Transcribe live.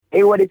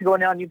Hey, what is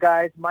going on, you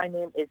guys? My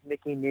name is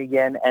Mickeey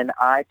Nguyen, and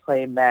I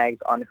play Mags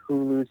on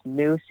Hulu's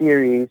new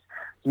series,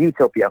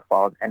 Utopia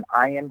Falls, and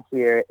I am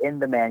here in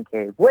the man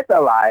cave with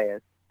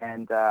Elias,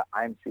 and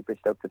I'm super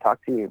stoked to talk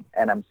to you,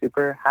 and I'm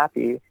super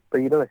happy for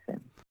you to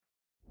listen.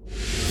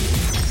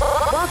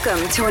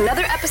 Welcome to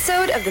another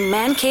episode of the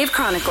Man Cave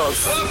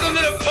Chronicles. Welcome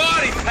to the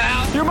party,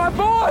 pal! You're my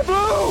boy,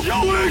 Blue! Yo,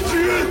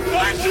 Adrian!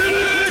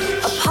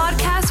 A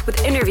podcast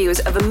with interviews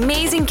of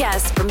amazing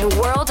guests from the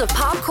world of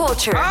pop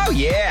culture. Oh,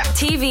 yeah!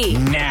 TV.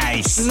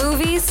 Nice!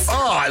 Movies.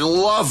 Oh, I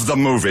love the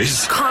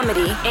movies!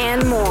 Comedy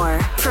and more.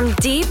 From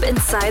deep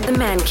inside the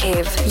Man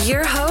Cave,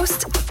 your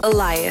host,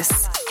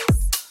 Elias.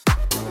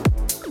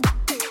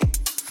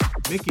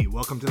 Mickeey,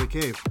 welcome to the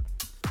cave.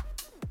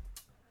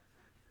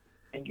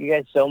 Thank you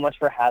guys so much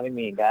for having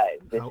me, guys.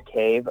 This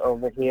cave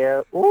over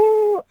here,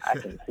 ooh, I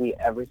can see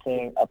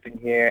everything up in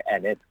here,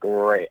 and it's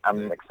great.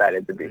 I'm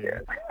excited to be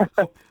here.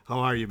 How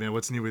are you, man?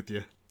 What's new with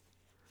you?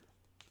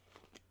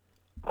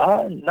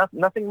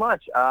 Nothing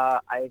much.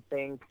 I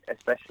think,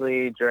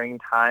 especially during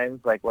times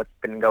like what's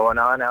been going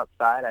on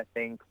outside, I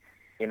think,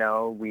 you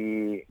know,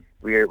 we're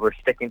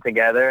sticking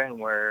together and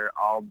we're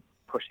all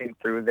pushing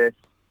through this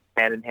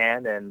hand in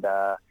hand, and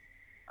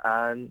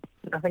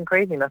nothing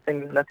crazy,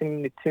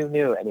 nothing too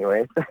new,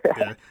 anyways.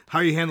 Yeah. How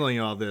are you handling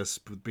all this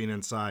with being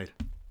inside?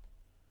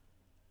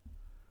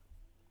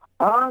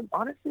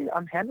 Honestly,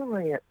 I'm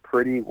handling it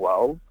pretty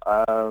well.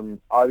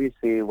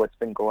 Obviously, what's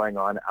been going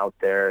on out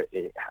there,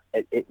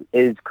 it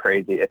is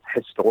crazy. It's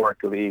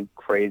historically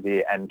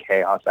crazy and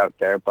chaos out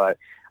there. But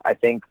I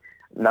think,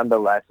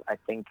 nonetheless,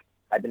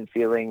 I've been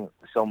feeling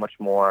so much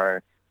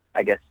more,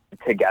 I guess,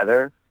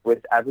 together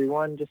with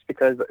everyone, just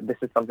because this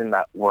is something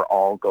that we're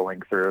all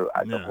going through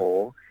as a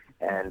whole,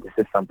 and this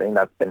is something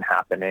that's been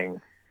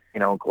happening, you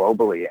know,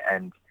 globally.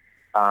 And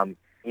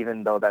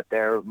even though that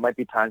there might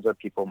be times where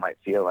people might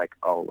feel like,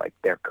 oh, like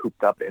they're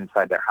cooped up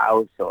inside their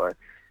house,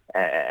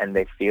 and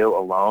they feel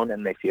alone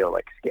and they feel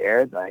like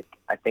scared, like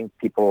I think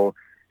people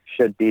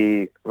should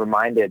be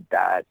reminded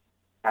that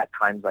at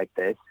times like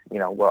this, you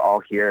know, we're all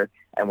here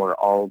and we're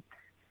all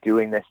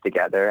doing this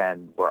together,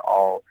 and we're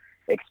all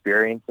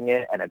experiencing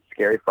it, and it's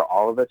scary for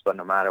all of us, but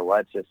no matter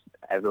what, just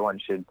everyone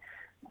should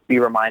be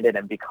reminded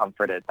and be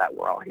comforted that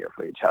we're all here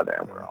for each other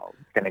and we're all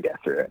going to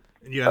get through it.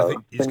 Yeah, so, I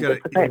think you just got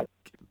to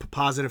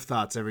positive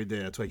thoughts every day.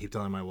 That's what I keep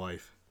telling my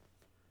wife.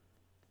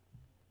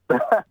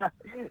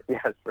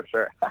 Yes, for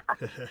sure.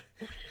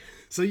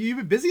 So you've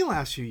been busy the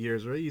last few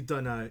years, right? You've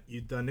done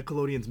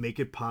Nickelodeon's Make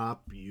It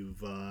Pop.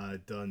 You've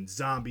done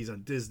Zombies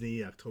on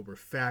Disney, October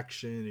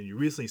Faction, and you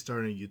recently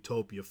started in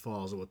Utopia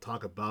Falls. And we'll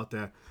talk about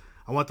that.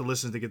 I want the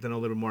listeners to get to know a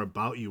little more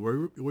about you. Where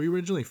are you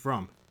originally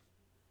from?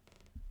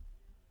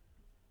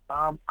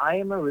 I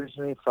am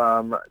originally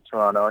from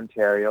Toronto,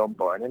 Ontario,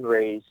 born and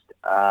raised.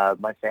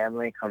 My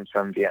family comes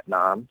from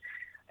Vietnam,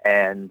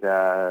 and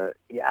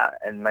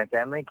and my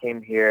family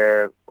came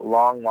here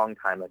long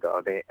time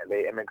ago.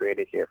 They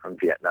immigrated here from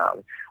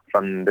Vietnam,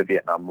 from the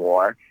Vietnam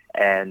War,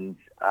 and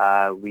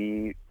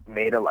we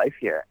made a life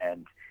here.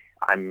 And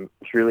I'm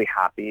truly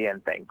happy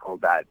and thankful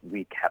that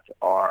we kept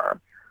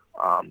our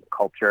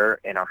culture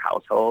in our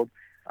household,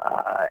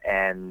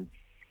 and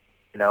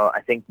you know,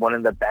 I think one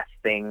of the best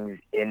things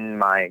in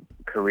my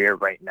career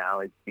right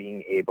now is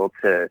being able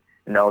to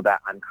know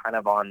that I'm kind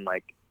of on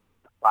like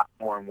a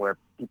platform where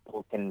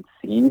people can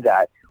see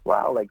that,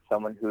 wow, like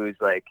someone who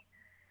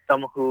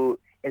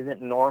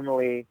isn't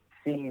normally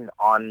seen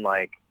on,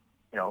 like,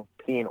 you know,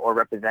 seen or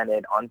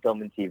represented on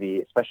film and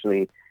TV,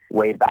 especially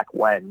way back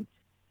when,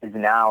 is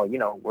now, you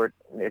know,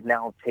 is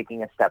now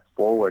taking a step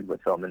forward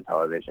with film and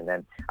television.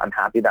 And I'm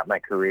happy that my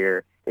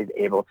career is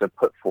able to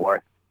put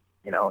forth,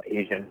 you know,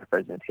 Asian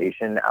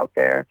representation out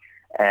there.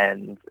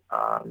 And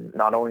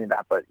not only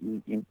that, but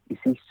you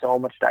see so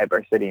much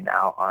diversity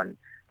now on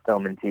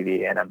film and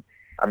TV, and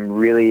I'm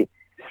really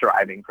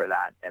striving for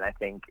that. And I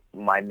think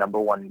my number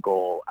one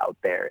goal out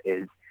there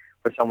is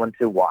for someone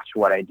to watch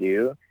what I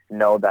do,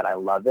 know that I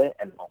love it,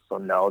 and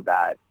also know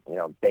that, you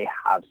know, they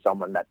have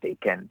someone that they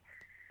can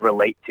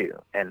relate to.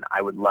 And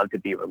I would love to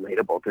be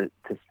relatable to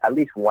at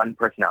least one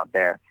person out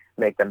there,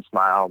 make them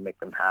smile, make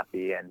them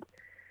happy, and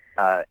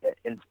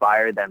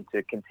inspire them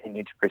to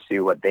continue to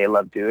pursue what they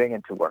love doing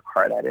and to work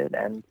hard at it.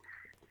 And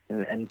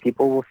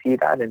people will see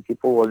that, and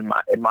people will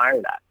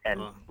admire that, and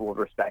will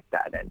respect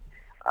that. And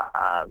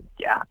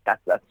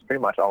that's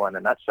pretty much all in a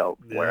nutshell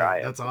where I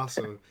am. That's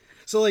awesome.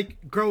 So, like,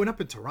 growing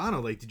up in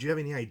Toronto, like, did you have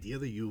any idea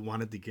that you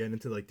wanted to get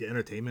into, like, the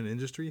entertainment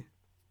industry?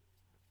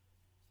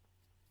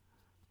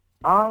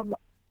 You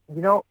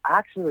know,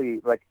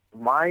 actually, like,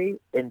 my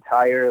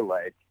entire,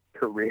 like,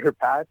 career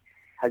path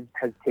has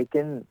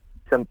taken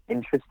some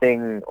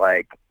interesting,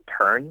 like,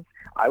 turns.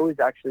 I was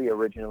actually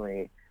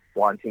originally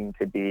wanting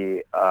to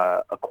be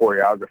a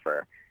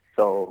choreographer.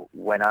 So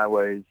when I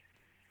was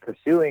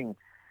pursuing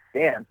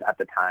dance at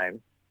the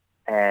time,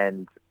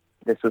 and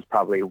this was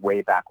probably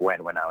way back when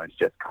I was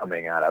just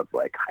coming out of,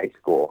 like, high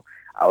school,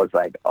 I was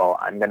like, oh,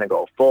 I'm going to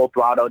go full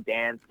throttle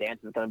dance. Dance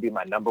is going to be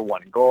my number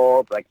one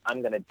goal. Like,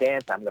 I'm going to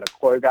dance. I'm going to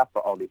choreograph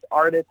for all these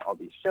artists, all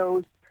these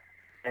shows.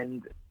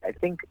 And I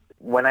think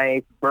when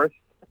I first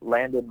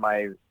landed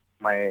my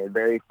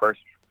very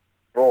first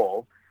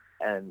role,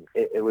 and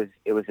it was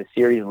a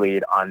series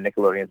lead on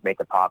Nickelodeon's Make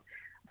It Pop,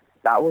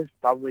 that was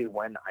probably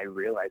when I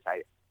realized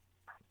I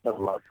had a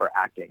love for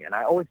acting. And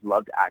I always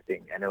loved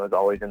acting, and it was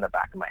always in the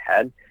back of my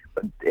head.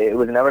 But it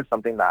was never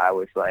something that I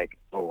was like,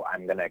 oh,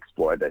 I'm going to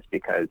explore this,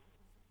 because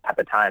at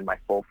the time my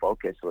full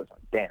focus was on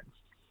dance.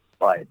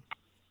 But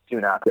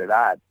soon after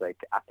that, like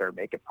after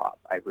Make It Pop,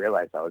 I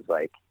realized, I was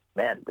like,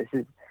 man, this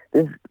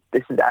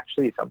is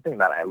actually something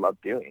that I love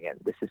doing, and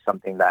this is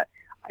something that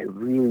I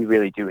really,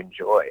 really do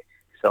enjoy.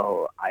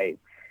 So I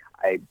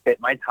bit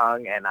my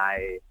tongue and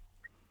I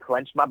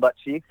clenched my butt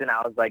cheeks, and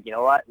I was like, you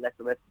know what, let's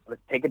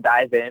take a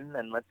dive in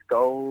and let's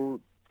go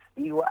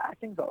see what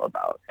acting's all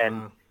about.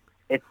 And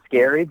it's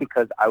scary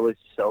because I was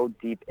so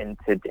deep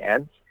into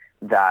dance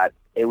that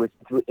it was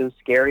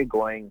scary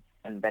going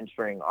and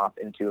venturing off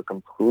into a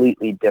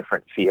completely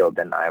different field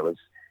than I was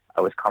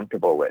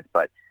comfortable with.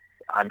 But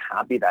I'm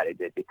happy that I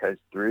did, because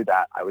through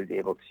that I was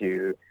able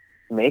to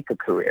make a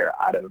career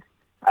out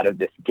of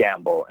this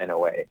gamble in a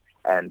way.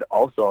 And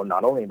also,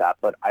 not only that,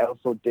 but I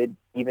also did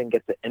even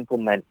get to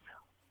implement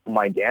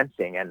my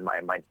dancing and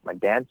my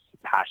dance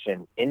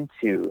passion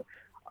into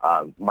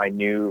my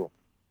new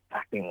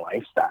acting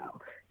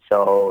lifestyle.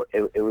 So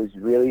it was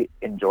really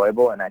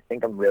enjoyable, and I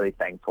think I'm really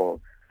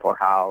thankful for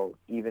how,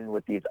 even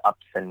with these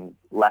ups and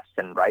lefts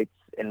and rights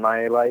in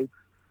my life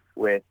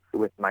with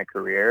my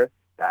career,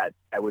 that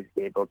I was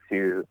able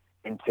to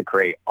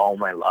integrate all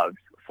my loves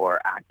for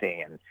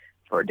acting and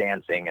for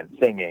dancing and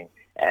singing,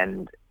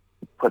 and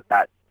put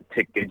that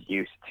to good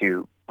use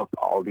to book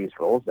all these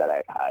roles that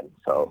I've had.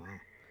 So,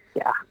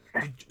 yeah.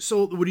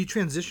 So when you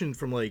transitioned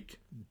from like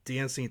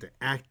dancing to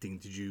acting,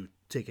 did you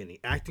take any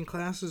acting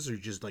classes, or you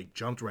just like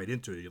jumped right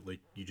into it? Like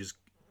you just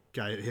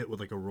got hit with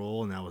like a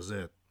role and that was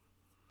it?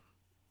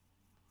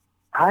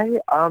 I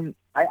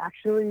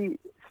actually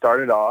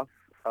started off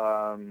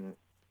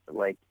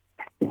like,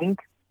 I think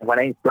when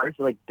I first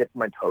like dipped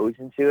my toes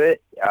into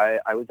it,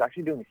 I was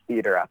actually doing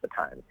theater at the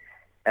time.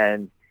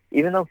 And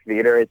even though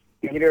theater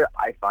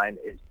I find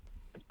is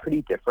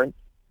pretty different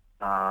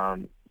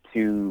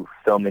to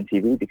film and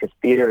TV, because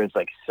theater is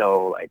like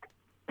so like,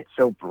 it's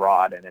so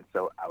broad and it's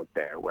so out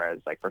there, whereas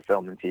like for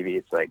film and TV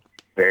it's like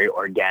very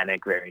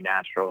organic, very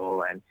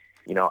natural. And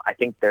I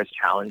think there's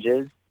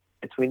challenges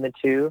between the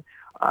two,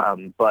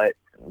 but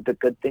the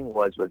good thing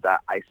was that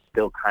I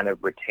still kind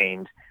of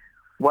retained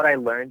what I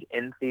learned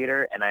in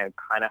theater, and I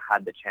kind of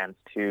had the chance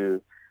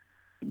to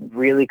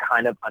really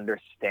kind of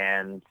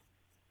understand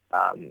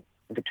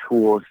the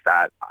tools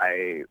that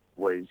I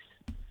was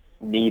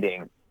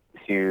needing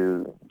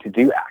to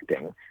do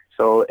acting.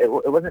 So it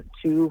wasn't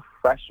too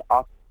fresh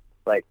off,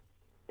 like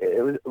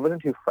it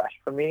wasn't too fresh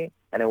for me,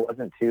 and it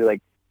wasn't too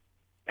like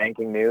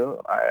banking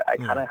new. I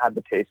kind of had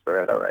the taste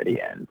for it already,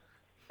 and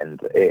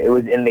it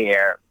was in the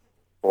air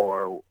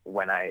for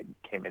when I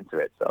came into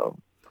it. So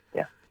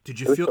yeah. Did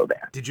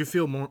you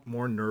feel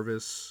more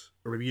nervous,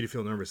 or maybe you didn't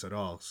feel nervous at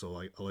all? So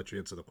I'll let you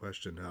answer the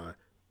question.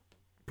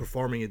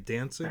 Performing in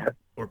dancing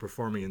or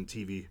performing in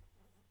TV?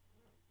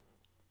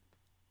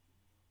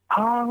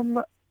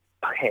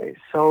 Okay,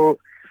 so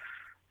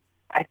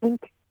I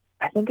think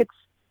it's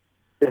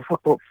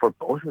difficult for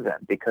both of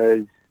them,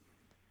 because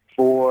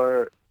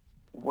for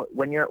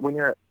when you're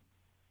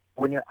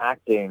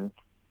acting,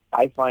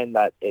 I find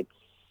that it's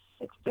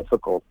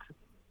difficult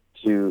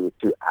to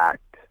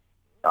act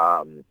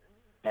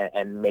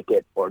and make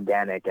it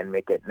organic and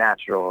make it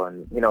natural,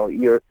 and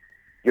you're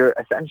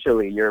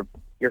essentially you're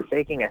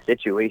faking a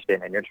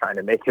situation and you're trying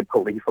to make it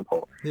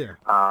believable. Yeah.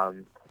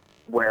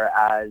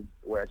 Whereas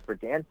for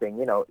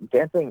dancing,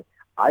 dancing,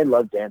 I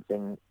love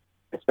dancing,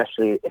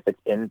 especially if it's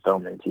in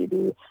film and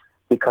TV,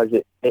 because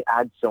it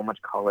adds so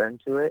much color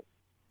into it,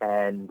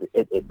 and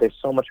there's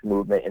so much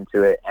movement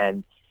into it,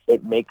 and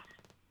it makes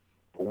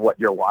what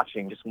you're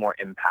watching just more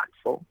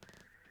impactful.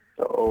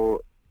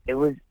 So it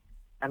was,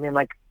 I mean,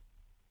 like,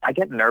 I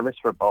get nervous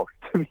for both,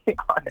 to be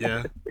honest.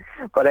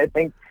 Yeah. But I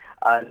think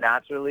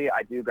naturally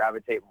I do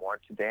gravitate more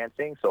to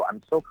dancing, so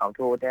I'm so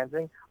comfortable with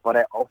dancing. But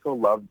I also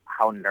love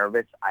how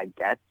nervous I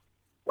get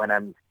when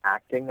I'm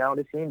acting out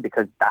a scene,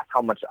 because that's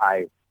how much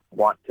I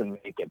want to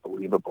make it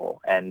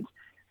believable, and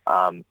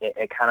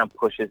it kind of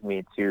pushes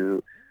me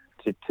to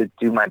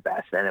do my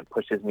best, and it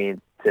pushes me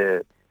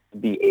to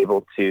be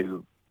able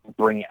to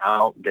bring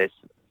out this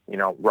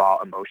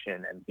raw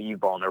emotion and be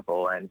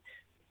vulnerable and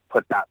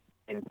put that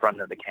in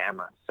front of the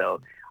camera.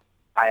 So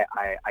I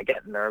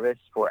get nervous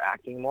for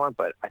acting more,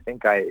 but I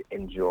think I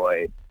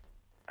enjoy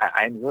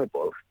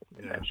both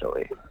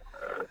eventually.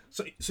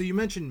 So you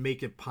mentioned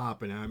Make It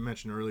Pop, and I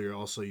mentioned earlier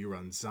also you were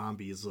on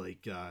Zombies.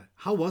 Like,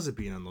 how was it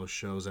being on those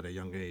shows at a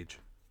young age?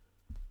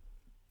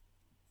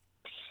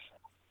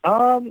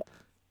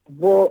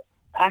 Well,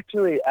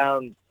 actually,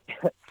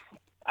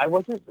 I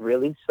wasn't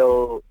really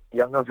so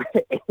young of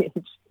an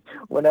age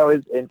when I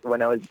was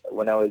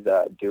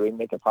doing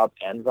Make It Pop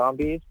and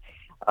Zombies.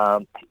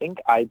 I think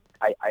I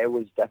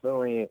was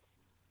definitely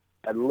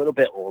a little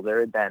bit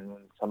older than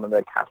some of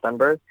the cast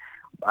members,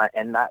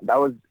 and that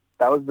was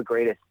was the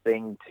greatest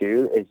thing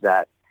too, is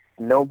that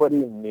nobody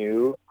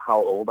knew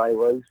how old I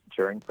was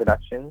during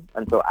production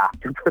until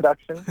after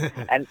production,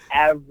 and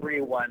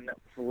everyone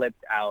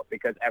flipped out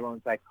because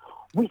everyone's like,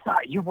 "We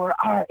thought you were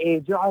our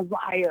age. You're a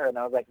liar." And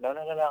I was like,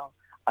 "No.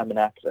 I'm an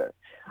actor."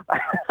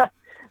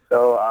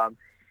 So,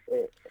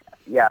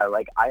 yeah,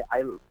 like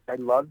I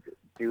loved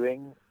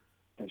doing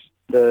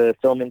the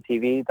film and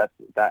TV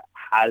that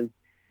has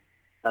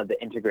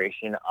the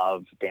integration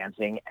of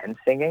dancing and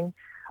singing.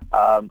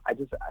 I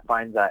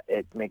find that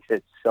it makes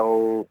it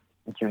so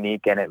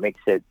unique, and it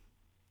makes it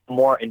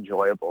more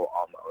enjoyable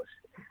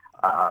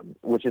almost,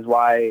 which is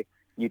why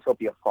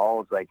Utopia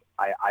Falls, like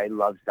I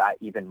love that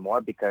even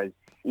more, because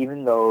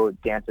even though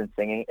dance and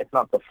singing, it's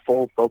not the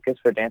full focus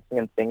for dancing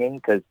and singing,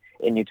 because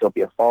in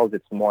Utopia Falls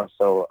it's more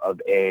so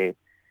of an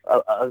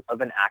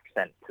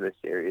accent to the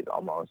series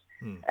almost.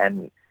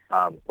 And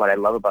what I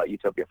love about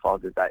Utopia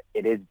Falls is that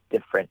it is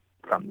different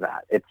from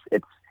that.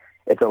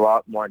 It's a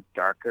lot more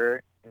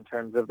darker in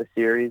terms of the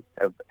series,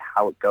 of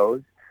how it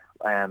goes,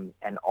 and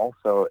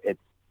also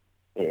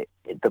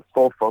the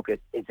full focus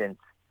isn't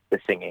the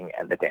singing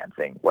and the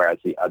dancing, whereas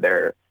the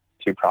other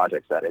two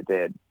projects that I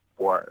did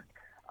were.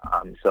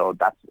 So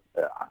that's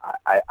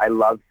I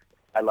love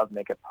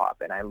Make It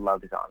Pop, and I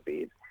love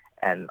Zombies,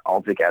 and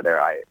altogether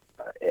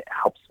it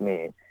helps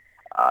me.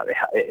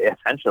 It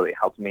essentially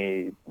helped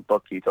me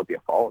book Utopia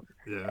Falls,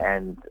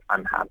 and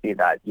I'm happy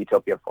that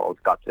Utopia Falls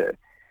got to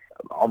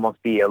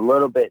almost be a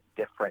little bit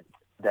different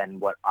than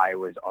what I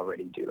was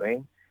already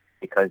doing,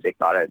 because it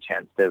got a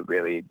chance to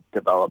really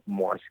develop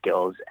more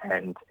skills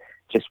and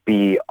just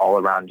be all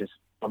around just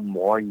a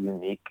more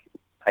unique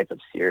type of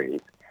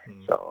series.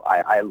 So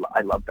I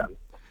love them.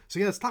 So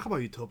yeah, let's talk about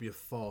Utopia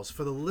Falls.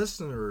 For the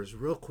listeners,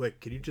 real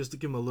quick, can you just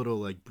give them a little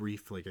like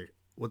brief, like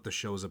what the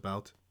show's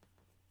about?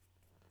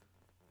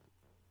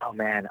 Oh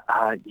man,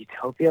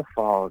 Utopia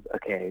Falls.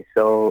 Okay,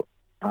 so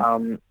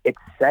it's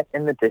set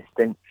in the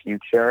distant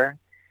future,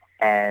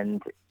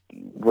 and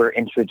we're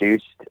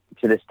introduced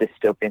to this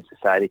dystopian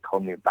society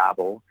called New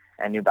Babel.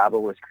 And New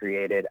Babel was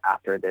created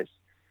after this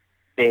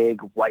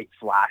big white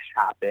flash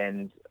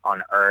happened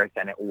on Earth,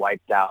 and it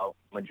wiped out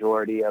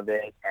majority of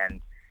it. And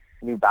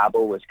New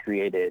Babel was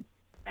created,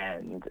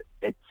 and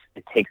it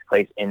takes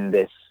place in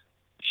this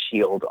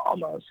shield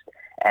almost.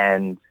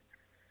 And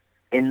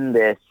in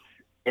this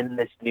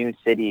new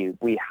city,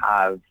 we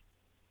have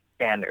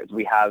standards.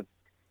 We have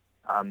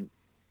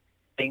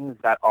things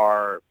that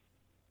are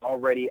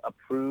already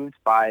approved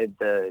by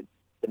the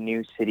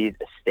new city's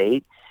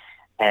estate,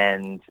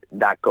 and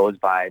that goes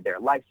by their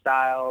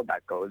lifestyle,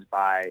 that goes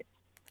by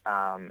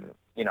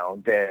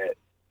the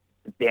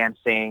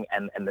dancing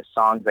and the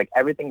songs. Like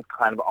everything's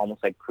kind of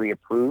almost like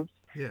pre-approved.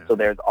 So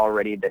there's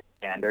already the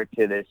standard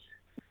to this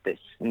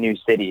new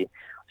city,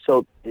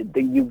 so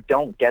you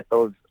don't get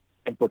those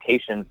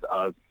implications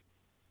of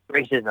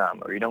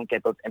racism, or you don't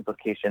get those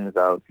implications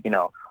of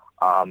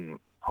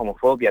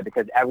homophobia,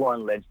 because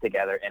everyone lives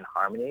together in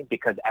harmony,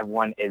 because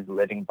everyone is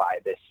living by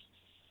this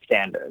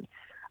standard.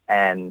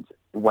 And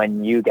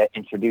when you get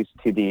introduced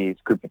to these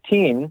group of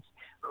teens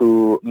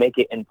who make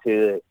it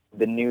into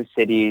the new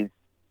city's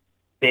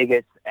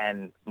biggest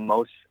and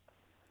most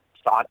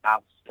sought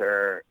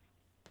after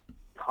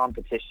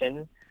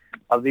competition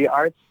of the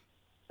arts,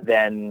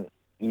 then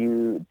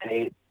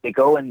they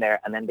go in there,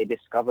 and then they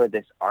discover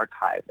this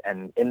archive,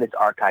 and in this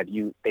archive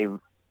they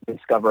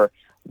discover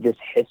this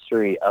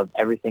history of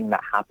everything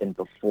that happened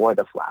before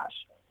the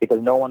Flash,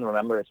 because no one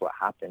remembers what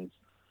happens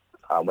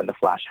when the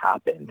Flash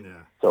happened.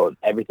 So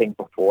everything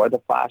before the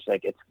Flash,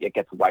 like it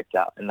gets wiped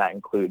out, and that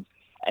includes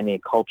any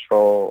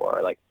cultural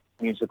or like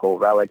musical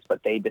relics.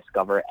 But they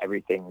discover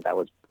everything that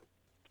was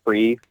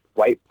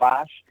pre-White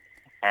Flash,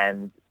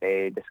 and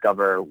they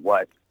discover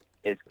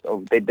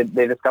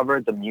they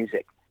discover the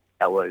music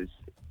that was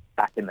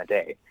back in the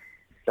day.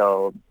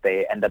 So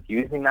they end up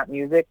using that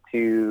music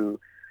to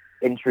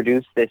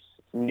introduce this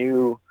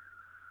new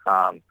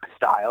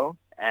style.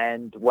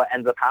 And what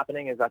ends up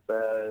happening is that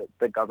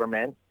the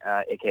government,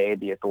 aka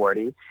the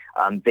authority,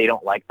 they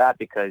don't like that,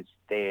 because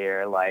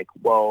they're like,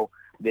 whoa,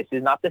 this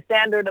is not the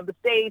standard of the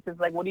States. It's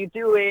like, what are you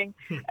doing?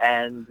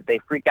 And they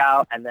freak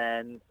out. And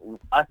then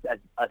us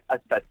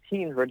as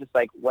teens, we're just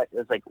like, what?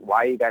 It's like,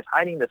 why are you guys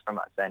hiding this from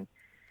us? And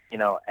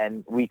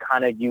and we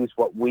kind of use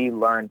what we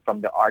learned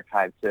from the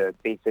archive to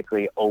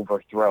basically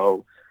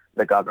overthrow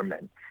the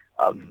government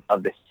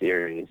of this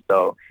series.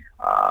 So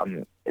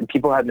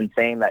people have been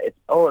saying that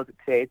so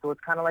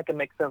it's kind of like a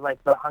mix of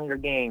like the Hunger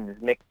Games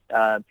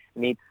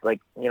meets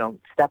like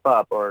Step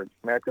Up or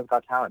America's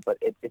Got Talent, but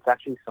it's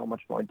actually so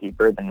much more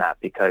deeper than that,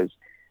 because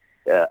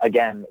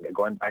again,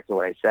 going back to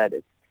what I said,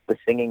 it's the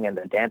singing and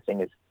the dancing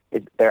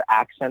is their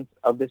accents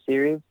of the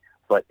series,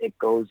 but it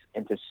goes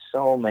into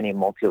so many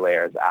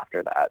multi-layers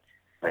after that.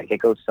 Like it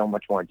goes so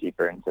much more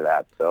deeper into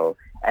that. So,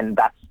 and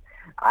that's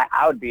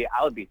I would be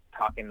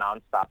talking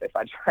nonstop if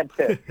I tried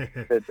to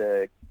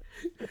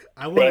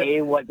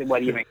say what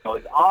even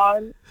goes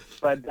on,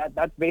 but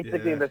that's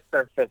basically the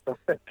surface of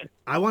it.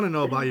 I want to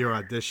know about your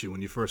audition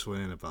when you first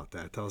went in about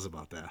that. Tell us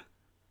about that.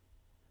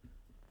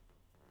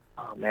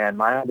 Oh man,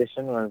 my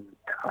audition was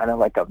kind of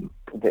like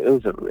it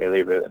was a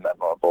really, really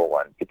memorable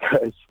one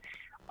because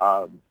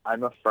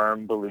I'm a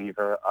firm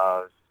believer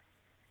of,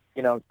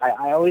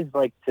 I always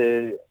like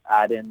to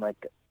add in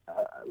like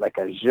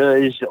a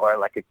zhuzh or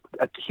like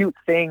a cute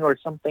thing or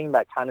something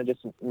that kind of just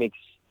makes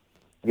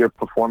your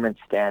performance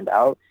stand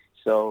out.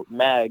 So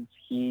Mags,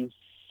 he's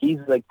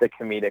like the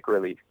comedic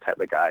relief type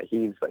of guy.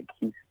 He's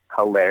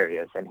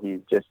hilarious, and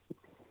he's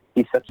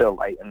such a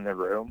light in the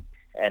room.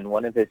 And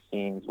one of his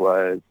scenes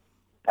was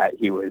that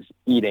he was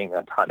eating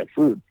a ton of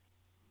food.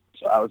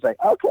 So I was like,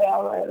 okay,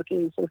 all right,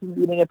 okay. So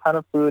he's eating a ton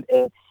of food,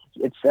 and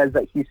it says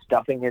that he's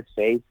stuffing his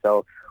face.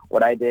 So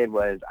what I did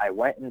was I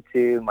went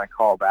into my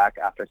callback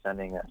after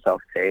sending a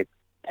self-tape,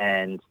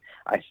 and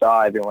I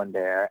saw everyone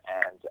there,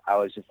 and I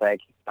was just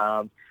like,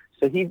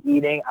 so he's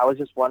eating. I was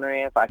just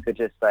wondering if I could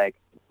just like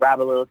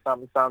grab a little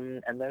something,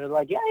 something, and they're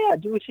like, yeah,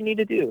 do what you need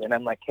to do. And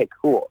I'm like, hey,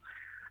 cool.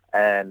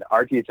 And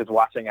RT is just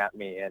watching at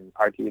me, and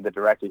RT, the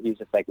director, he's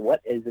just like,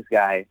 what is this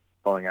guy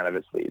pulling out of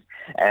his sleeves?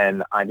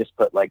 And I just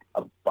put like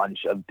a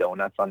bunch of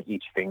donuts on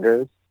each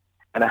fingers,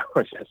 and I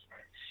was just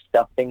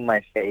stuffing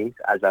my face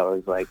as I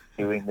was like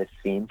doing this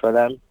scene for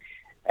them.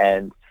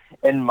 And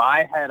in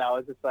my head, I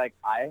was just like,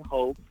 I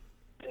hope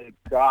to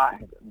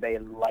God they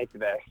like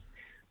this,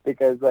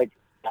 because like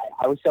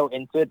I was so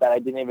into it that I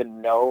didn't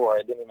even know, or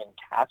I didn't even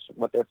catch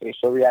what their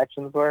facial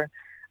reactions were.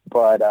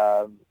 But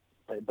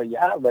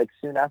yeah, like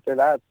soon after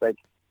that, like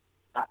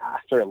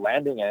after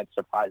landing it,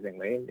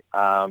 surprisingly,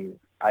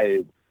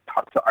 I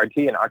talked to RT,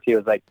 and RT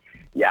was like,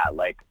 yeah,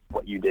 like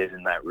what you did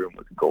in that room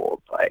was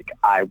gold. Like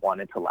I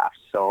wanted to laugh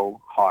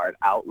so hard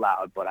out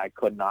loud, but I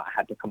could not. I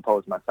had to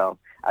compose myself.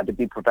 I had to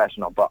be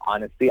professional. But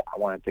honestly, I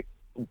wanted to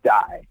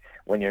die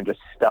when you're just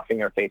stuffing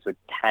your face with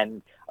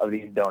 10 of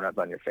these donuts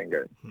on your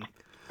fingers.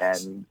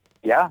 And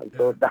yeah,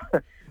 so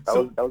that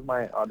was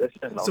my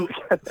audition.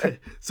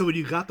 So when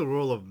you got the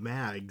role of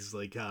Mags,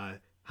 like,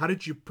 how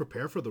did you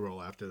prepare for the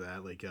role after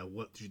that? Like,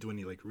 what did you do?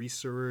 Any like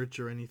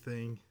research or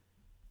anything?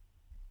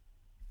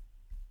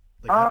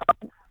 Like,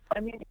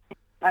 I mean,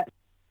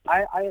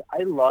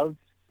 I love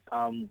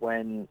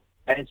when,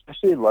 and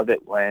especially love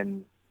it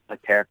when a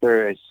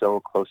character is so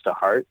close to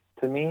heart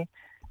to me,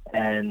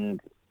 and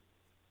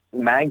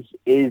Mags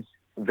is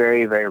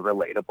very, very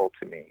relatable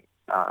to me.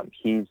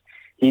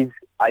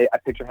 I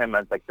picture him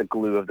as like the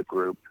glue of the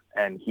group,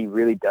 and he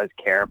really does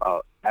care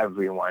about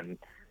everyone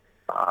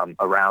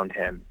around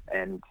him,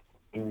 and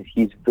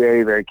he's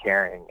very, very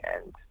caring.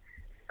 And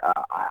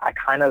I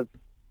kind of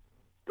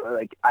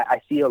like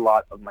I see a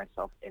lot of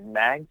myself in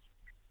Mags,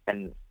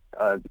 and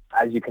as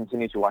you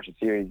continue to watch the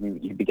series,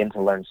 you begin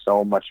to learn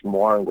so much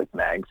more with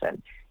Mags,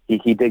 and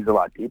he digs a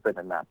lot deeper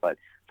than that. But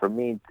for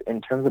me,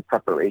 in terms of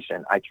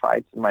preparation, I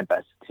tried my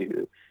best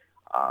to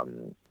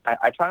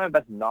I try my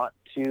best not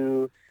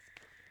to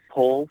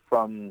pull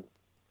from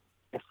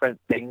different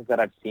things that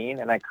I've seen,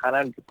 and I kind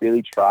of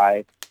really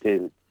try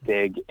to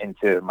dig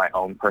into my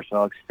own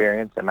personal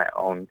experience and my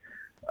own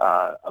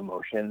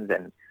emotions,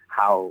 and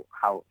how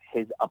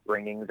his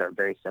upbringings are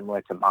very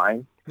similar to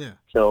mine. Yeah.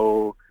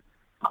 So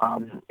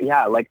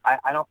yeah, like I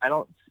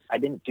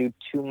didn't do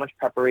too much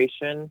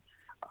preparation,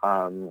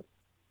 and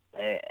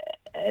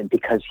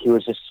because he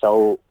was just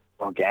so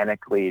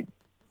organically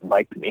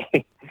like me.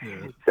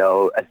 Yeah.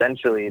 So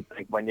essentially, it's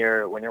like when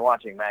you're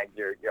watching Mags,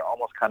 you're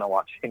almost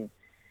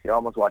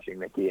watching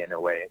Mickeey in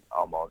a way,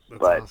 almost.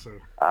 That's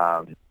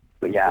awesome.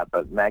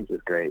 But Mags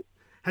is great.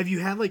 Have you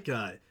had like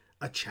a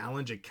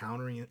challenge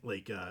encountering it,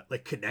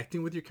 like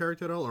connecting with your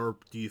character at all, or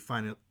do you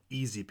find it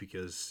easy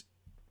because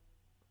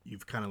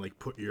you've kind of like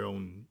put your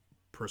own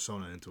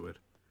persona into it?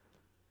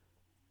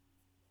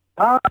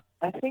 I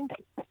think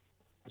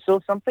so.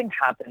 Something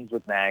happens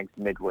with Mags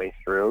midway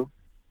through.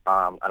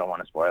 I don't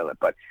want to spoil it,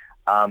 but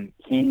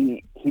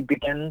he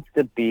begins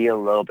to be a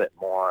little bit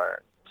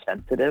more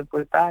sensitive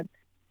with that.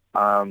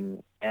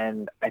 And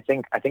I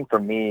think for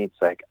me,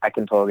 it's like I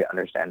can totally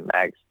understand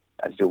Mags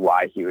as to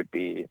why he would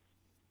be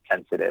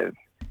sensitive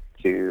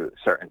to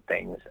certain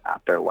things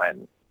after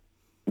when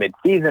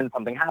mid-season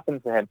something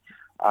happens to him.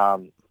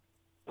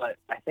 But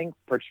I think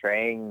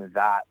portraying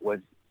that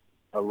was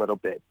a little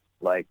bit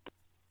like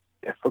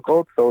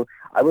difficult. So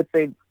I would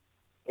say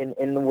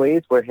in the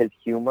ways where his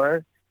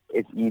humor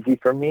is easy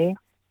for me,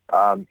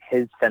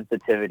 his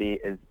sensitivity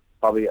is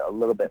probably a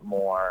little bit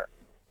more,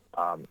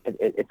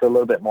 it's a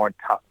little bit more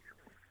tough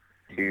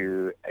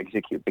to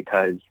execute,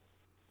 because,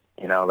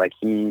 like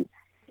he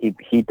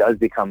does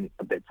become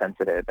a bit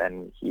sensitive,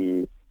 and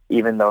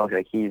even though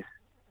like he's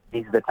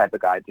the type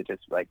of guy to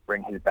just like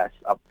bring his best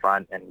up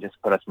front and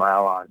just put a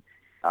smile on,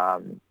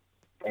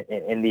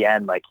 in the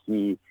end, like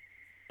his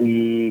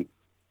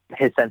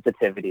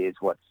sensitivity is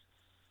what's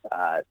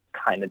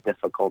kind of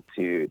difficult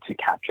to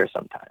capture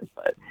sometimes.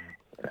 But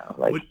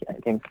I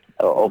think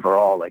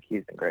overall, like,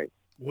 he's been great.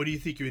 What do you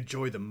think you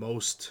enjoy the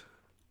most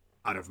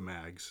out of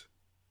Mags?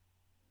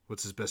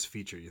 What's his best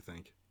feature, you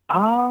think?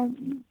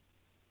 Okay,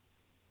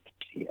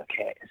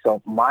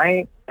 so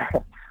my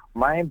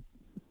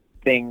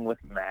thing with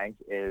Mags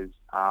is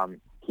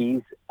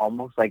he's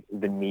almost like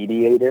the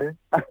mediator.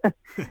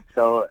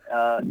 So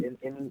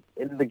in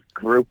the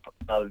group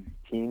of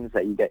teams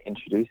that you get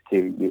introduced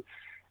to,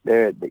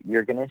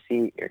 you're gonna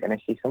see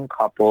some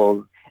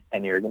couples,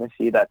 and you're gonna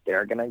see that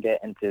they're gonna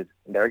get into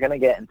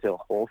a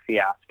whole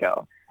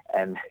fiasco,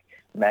 and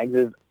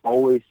Megs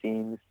always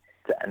seems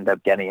to end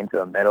up getting into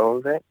the middle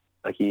of it.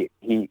 Like he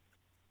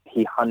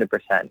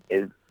 100%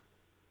 is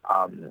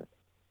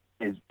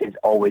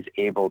always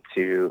able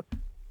to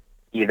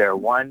either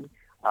one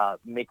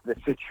make the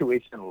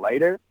situation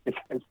lighter,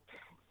 because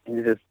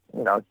he's just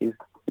he's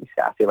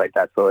sassy like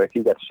that. So if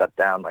he gets shut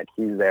down, like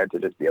he's there to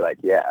just be like,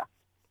 yeah,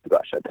 you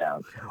got shut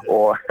down.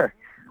 Or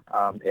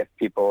if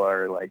people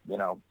are like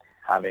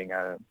having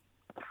a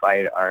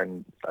fight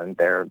and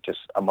they're just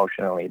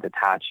emotionally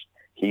detached,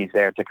 he's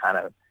there to kind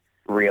of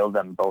reel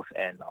them both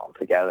in all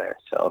together.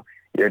 So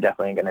you're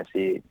definitely going to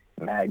see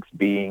Mags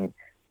being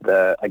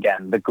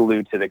the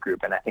glue to the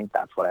group, and I think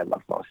that's what I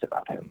love most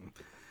about him.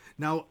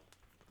 Now,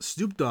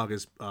 Snoop Dogg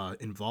is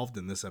involved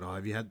in this at all?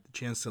 Have you had the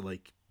chance to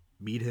like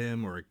meet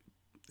him or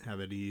have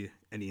any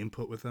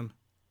input with him?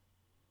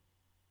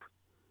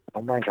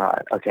 Oh my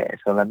God. Okay,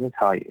 so let me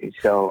tell you.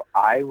 So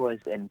I was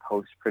in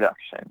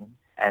post-production,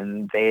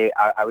 and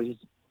I was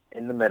just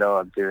in the middle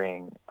of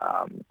doing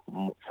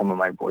some of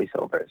my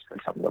voiceovers for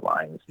some of the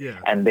lines. Yeah.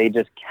 And they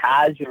just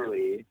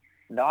casually,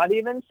 not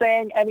even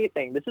saying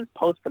anything. This is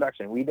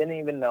post-production. We didn't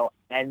even know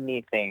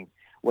anything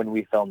when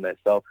we filmed this.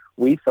 So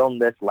we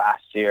filmed this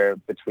last year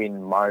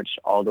between March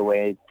all the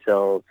way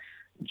till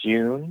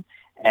June.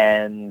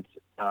 And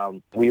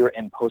we were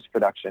in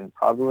post-production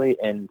probably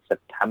in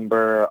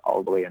September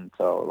all the way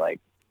until like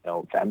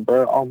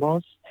November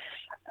almost.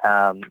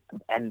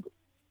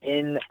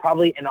 And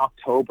probably in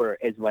October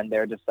is when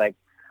they're just like,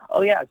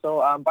 oh yeah,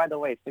 so by the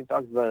way, Snoop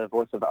Dogg's the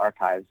voice of the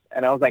archives.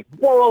 And I was like,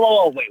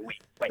 whoa, wait,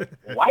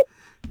 what?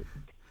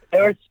 They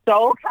were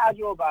so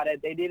casual about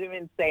it. They didn't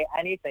even say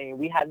anything.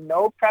 We had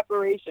no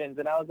preparations.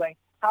 And I was like,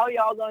 how are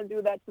y'all going to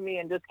do that to me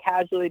and just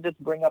casually just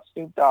bring up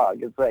Snoop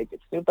Dogg? It's like,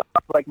 Snoop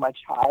Dogg's like my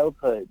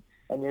childhood.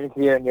 And you're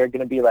here and you're going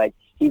to be like,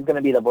 he's going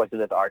to be the voice of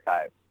this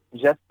archive.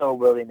 Just so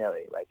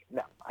willy-nilly. Like,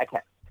 no, I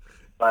can't.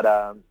 But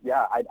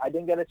yeah, I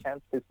didn't get a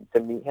chance to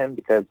meet him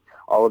because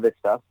all of this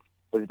stuff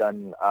was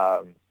done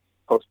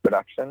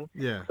post-production.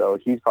 Yeah. So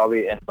he's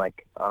probably in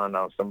like, I don't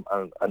know,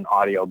 an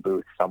audio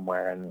booth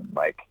somewhere in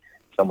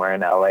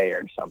LA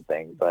or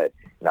something. But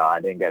no,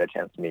 I didn't get a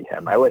chance to meet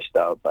him. I wish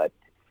though, but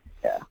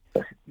yeah.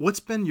 What's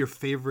been your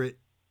favorite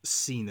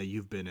scene that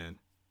you've been in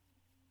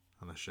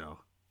on the show?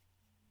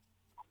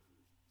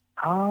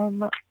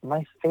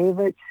 My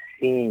favorite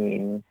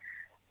scene,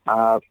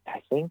 I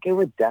think it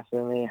would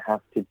definitely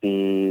have to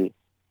be,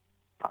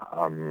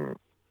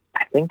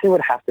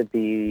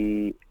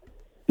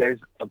 there's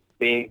a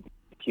big,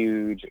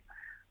 huge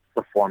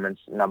performance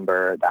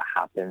number that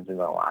happens in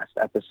the last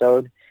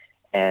episode.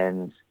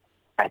 And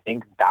I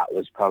think that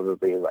was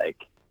probably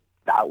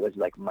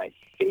my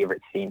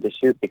favorite scene to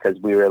shoot, because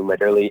we were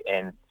literally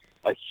in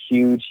a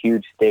huge,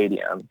 huge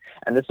stadium.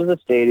 And this was a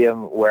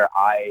stadium where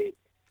I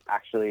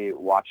actually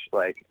watched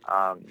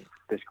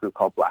this group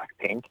called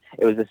Blackpink.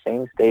 It was the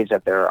same stage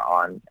that they were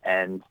on,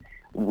 and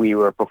we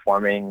were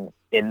performing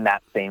in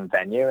that same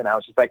venue. And I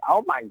was just like,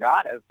 oh my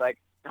God! It's like,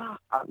 I'm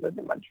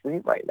living my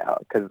dream right now,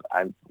 because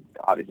I'm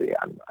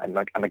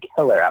a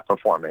killer at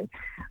performing.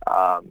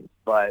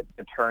 But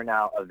the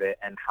turnout of it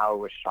and how it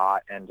was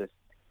shot, and just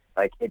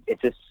like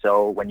it's just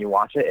so, when you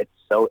watch it, it's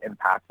so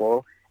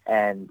impactful,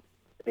 and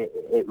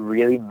it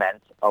really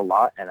meant a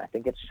lot. And I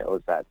think it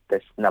shows that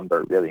this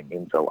number really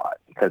means a lot,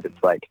 because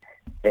it's like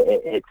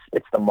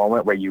it's the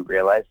moment where you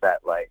realize that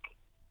like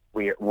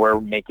we're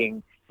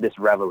making this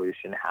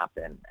revolution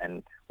happen,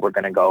 and we're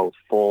gonna go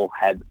full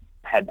head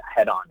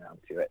on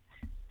onto it.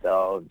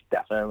 So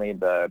definitely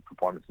the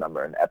performance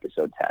number in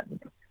episode 10,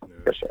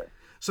 for sure.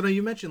 So now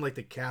you mentioned like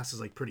the cast is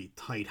like pretty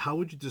tight. How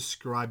would you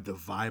describe the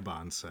vibe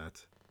on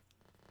set?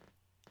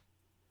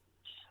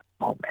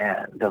 Oh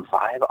man, the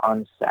vibe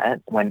on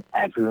set when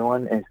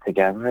everyone is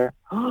together.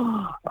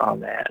 Oh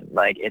man,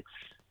 like it's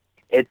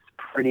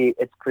pretty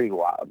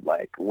wild.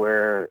 Like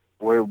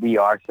we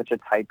are such a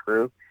tight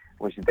group,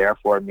 which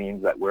therefore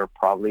means that we're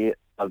probably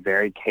a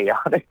very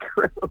chaotic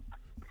group.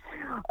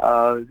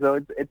 So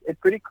it's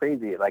pretty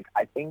crazy. Like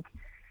I think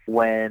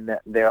when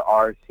there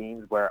are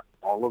scenes where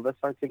all of us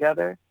are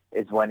together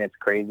is when it's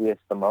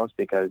craziest the most,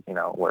 because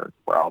we're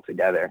all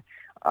together.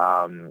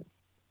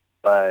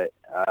 But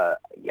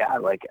yeah,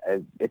 like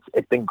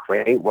it's been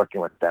great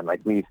working with them.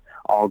 Like we've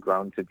all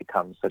grown to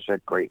become such a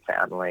great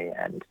family,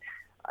 and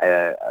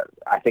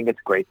I think it's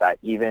great that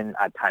even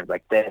at times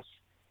like this,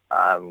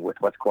 with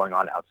what's going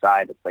on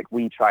outside, it's like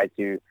we try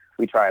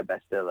our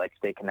best to like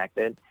stay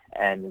connected,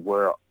 and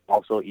we're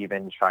also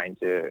even trying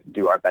to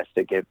do our best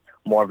to give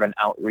more of an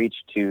outreach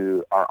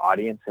to our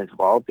audience as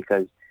well,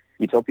 because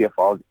Utopia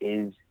Falls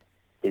is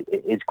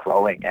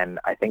growing, and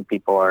I think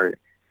people are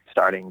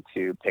starting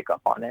to pick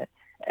up on it.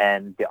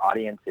 And the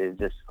audience is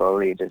just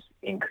slowly just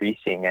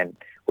increasing, and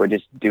we're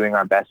just doing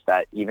our best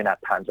that even at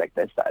times like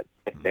this, that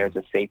if there's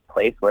a safe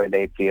place where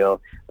they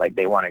feel like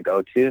they want to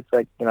go to, it's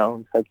like,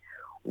 it's like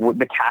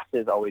the cast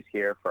is always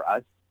here for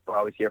us. We're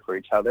always here for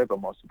each other,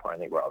 but most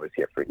importantly, we're always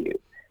here for you.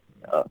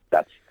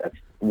 That's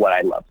what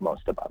I love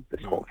most about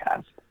this whole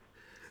cast.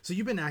 So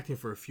you've been acting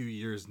for a few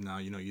years now.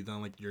 You've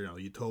done like your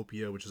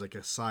Utopia, which is like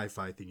a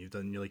sci-fi thing. You've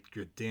done like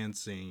your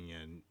dancing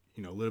and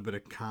a little bit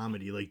of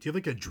comedy. Like, do you have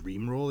like a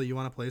dream role that you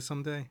want to play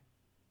someday?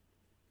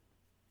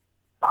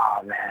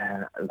 Oh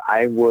man,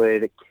 I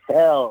would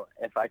kill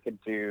if I could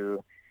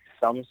do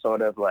some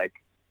sort of like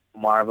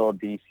Marvel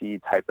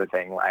DC type of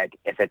thing. Like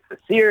if it's a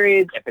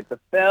series, if it's a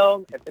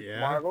film, if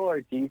it's Marvel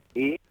or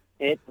DC,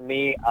 hit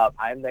me up.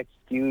 I'm the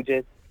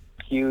hugest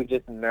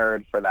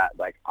nerd for that.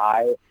 Like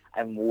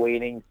I'm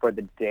waiting for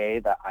the day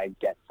that I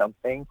get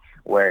something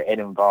where it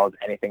involves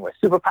anything with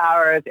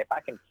superpowers. If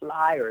I can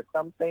fly or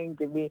something,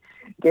 give me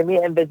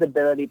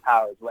invisibility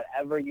powers.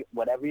 Whatever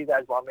you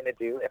guys want me to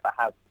do, if I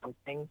have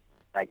something,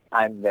 like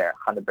I'm there,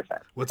 100%.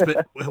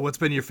 What's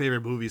been your favorite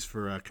movies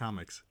for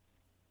comics?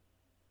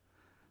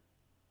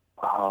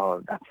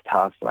 Oh, that's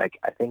tough. Like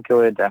I think it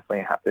would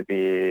definitely have to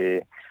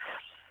be.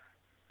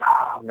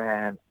 Oh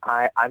man,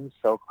 I'm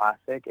so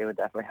classic. It would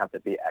definitely have to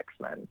be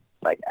X-Men.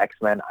 Like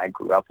X-Men, I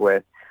grew up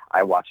with.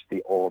 I watched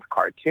the old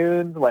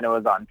cartoons when it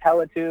was on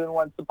Teletoon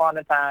once upon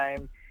a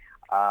time,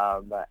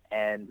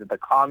 and the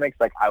comics.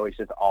 Like I was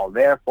just all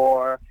there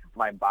for.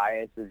 My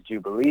bias is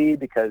Jubilee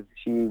because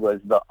she was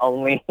the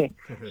only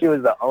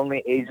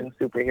Asian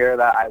superhero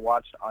that I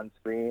watched on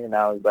screen, and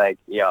I was like,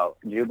 yo,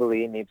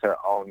 Jubilee needs her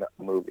own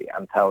movie.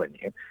 I'm telling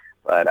you.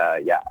 But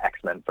yeah,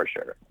 X-Men for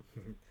sure.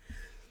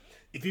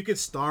 If you could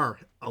star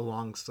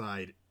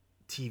alongside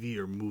TV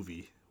or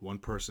movie, one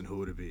person, who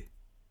would it be?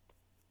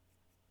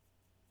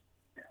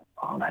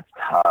 Oh, that's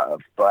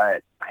tough.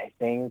 But I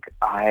think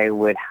I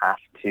would have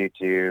to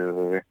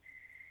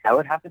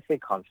say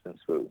Constance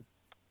Wu.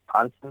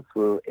 Constance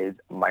Wu is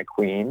my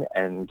queen,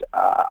 and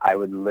I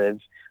would live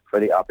for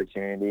the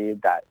opportunity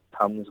that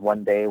comes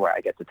one day where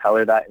I get to tell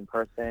her that in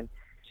person.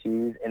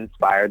 She's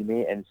inspired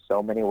me in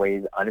so many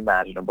ways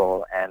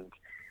unimaginable, and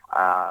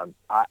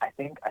I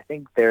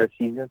think their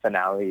season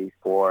finale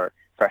for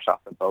Fresh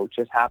Off the Boat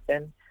just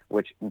happened,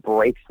 which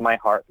breaks my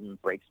heart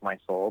and breaks my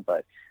soul.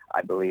 But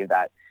I believe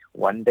that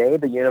one day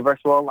the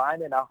universe will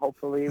align, and I'll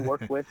hopefully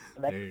work with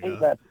the next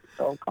season.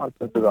 So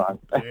Constance is on.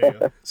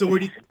 So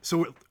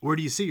where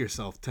do you see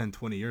yourself 10,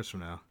 20 years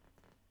from now?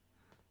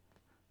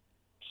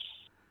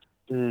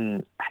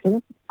 I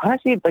think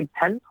honestly, like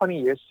 10,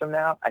 20 years from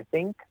now, I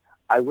think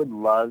I would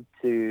love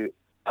to be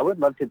I would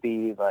love to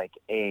be like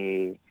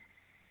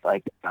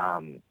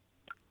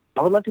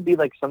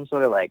some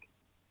sort of like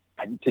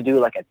to do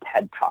like a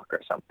TED Talk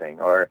or something,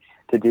 or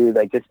to do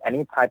like just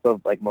any type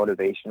of like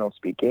motivational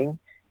speaking,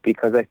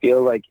 because I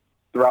feel like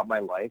throughout my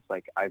life,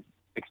 like I've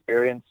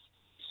experienced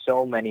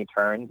so many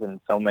turns and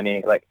so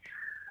many, like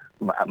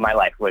my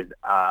life was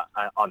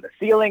on the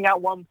ceiling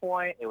at one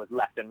point, it was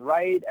left and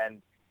right,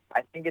 and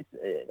I think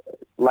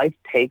life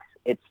takes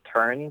its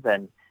turns,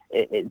 and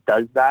it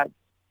does that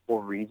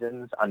for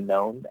reasons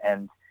unknown,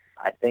 and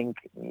I think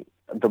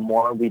the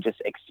more we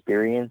just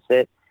experience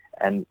it,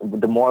 and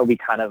the more we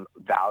kind of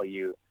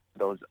value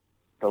those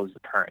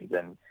turns,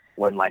 and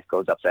when life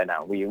goes upside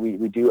down,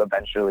 we do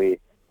eventually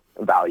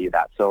value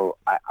that. So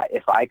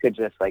if I could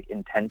just like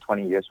in 10,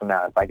 20 years from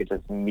now, if I could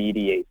just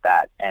mediate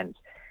that and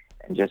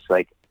just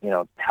like,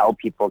 tell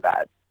people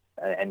that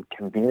and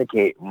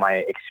communicate my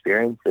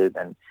experiences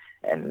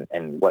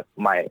and what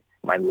my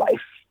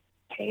life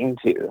came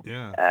to,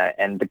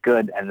 and the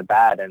good and the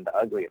bad and the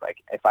ugly. Like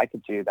if I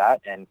could do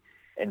that and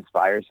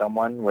inspire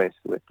someone with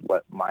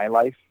what my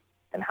life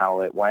and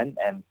how it went,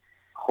 and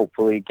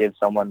hopefully give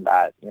someone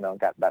that,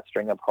 that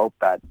string of hope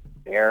that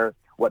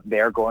what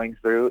they're going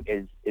through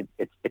is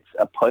it's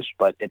a push,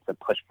 but it's a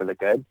push for the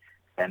good.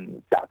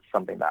 And that's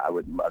something that I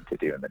would love to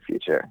do in the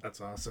future. That's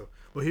awesome.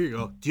 Well, here you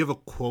go. Do you have a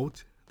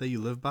quote that you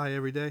live by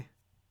every day?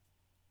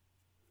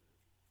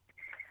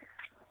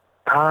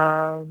 Do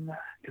I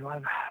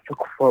have a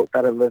quote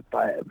that I live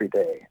by every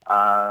day?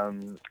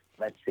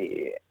 Let's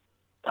see.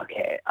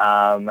 Okay.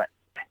 I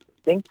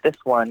think this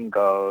one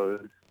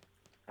goes,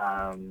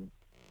 time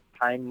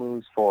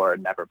moves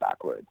forward, never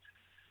backwards.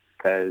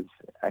 Because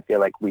I feel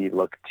like we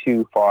look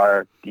too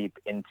far deep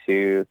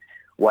into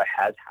what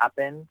has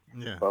happened,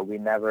 but we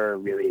never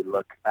really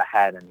look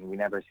ahead, and we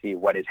never see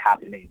what is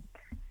happening.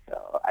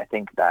 So I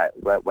think that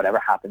whatever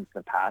happens in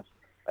the past,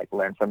 like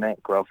learn from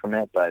it, grow from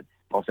it, but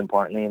most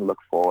importantly, look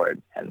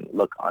forward and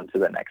look onto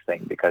the next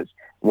thing, because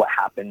what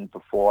happened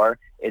before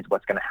is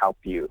what's going to help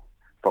you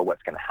for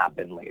what's going to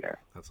happen later.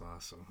 That's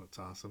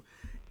awesome.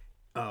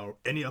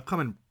 Any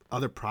upcoming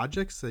other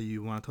projects that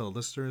you want to tell the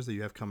listeners that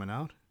you have coming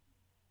out?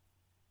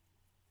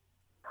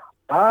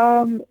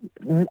 I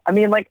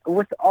mean, like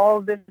with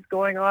all this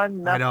going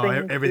on, nothing. I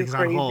know everything's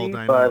crazy, on hold.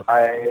 I but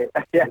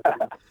know.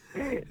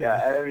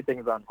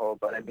 Everything's on hold.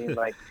 But I mean,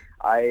 like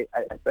I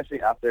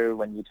especially after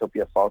when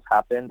Utopia Falls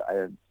happened,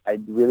 I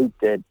really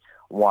did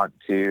want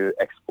to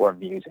explore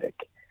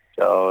music.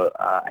 So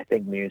I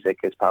think music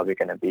is probably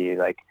going to be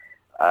like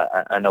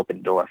an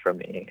open door for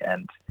me.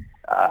 And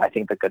I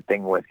think the good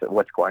thing with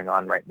what's going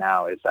on right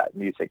now is that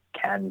music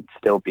can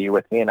still be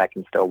with me and I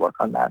can still work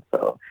on that.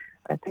 So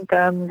I think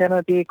I'm going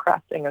to be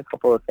crafting a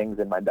couple of things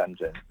in my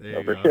dungeon.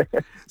 There you go.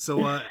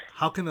 So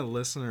how can the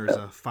listeners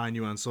find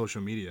you on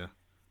social media?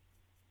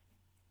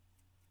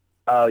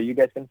 You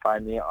guys can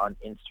find me on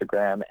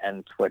Instagram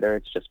and Twitter.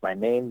 It's just my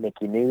name,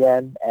 Mickeey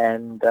Nguyen.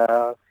 And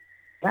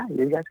yeah,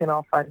 you guys can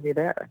all find me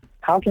there.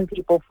 How can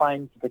people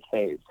find the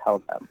cave? Tell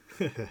them.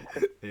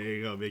 There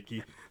you go,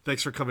 Mickeey.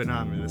 Thanks for coming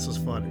on, man. This was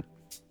fun.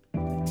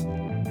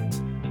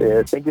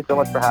 Yeah, thank you so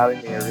much for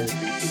having me. I really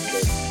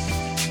appreciate it.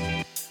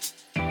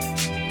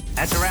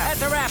 That's a wrap.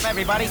 That's a wrap,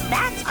 everybody.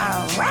 That's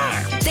a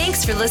wrap.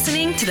 Thanks for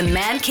listening to the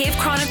Man Cave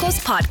Chronicles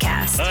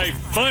podcast. I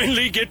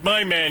finally get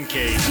my man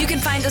cave. You can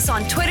find us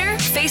on Twitter,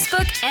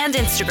 Facebook, and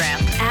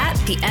Instagram at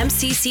the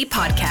MCC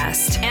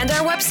Podcast and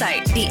our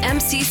website,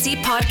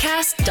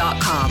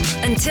 themccpodcast.com.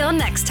 Until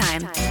next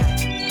time.